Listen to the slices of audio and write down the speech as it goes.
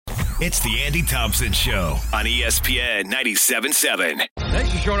It's the Andy Thompson Show on ESPN 97.7.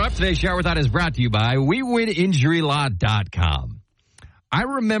 Thanks for showing up. Today's Shower Thought is brought to you by WeWinInjuryLaw.com. I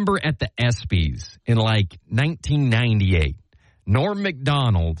remember at the ESPYs in 1998, Norm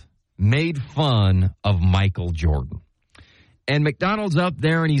Macdonald made fun of Michael Jordan. And McDonald's up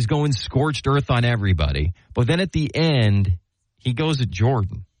there and he's going scorched earth on everybody. But then at the end, he goes at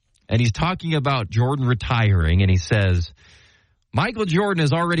Jordan. And he's talking about Jordan retiring. And he says, Michael Jordan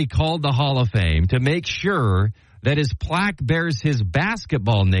has already called the Hall of Fame to make sure that his plaque bears his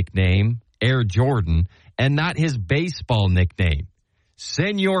basketball nickname, Air Jordan, and not his baseball nickname,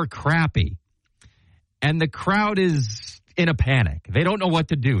 Senor Crappy. And the crowd is in a panic. They don't know what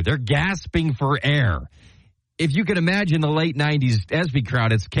to do. They're gasping for air. If you can imagine the late 90s ESPY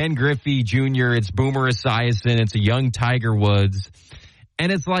crowd, it's Ken Griffey Jr., it's Boomer Esiason, it's a young Tiger Woods. And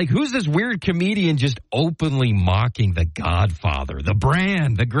it's like, who's this weird comedian just openly mocking the Godfather, the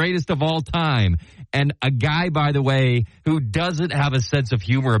brand, the greatest of all time, and a guy, by the way, who doesn't have a sense of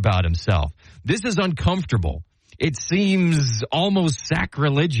humor about himself? This is uncomfortable. It seems almost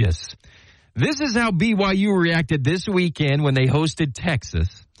sacrilegious. This is how BYU reacted this weekend when they hosted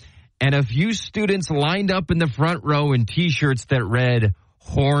Texas, and a few students lined up in the front row in T-shirts that read,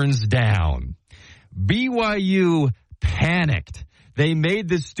 "Horns Down." BYU panicked. They made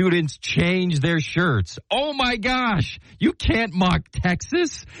the students change their shirts. Oh, my gosh. You can't mock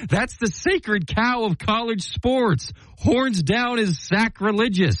Texas. That's the sacred cow of college sports. Horns down is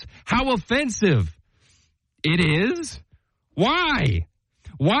sacrilegious. How offensive. It is? Why?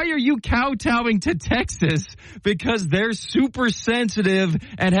 Why are you kowtowing to Texas? Because they're super sensitive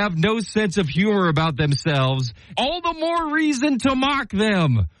and have no sense of humor about themselves. All the more reason to mock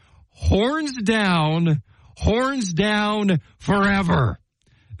them. Horns down. Horns down forever.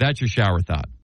 That's your shower thought.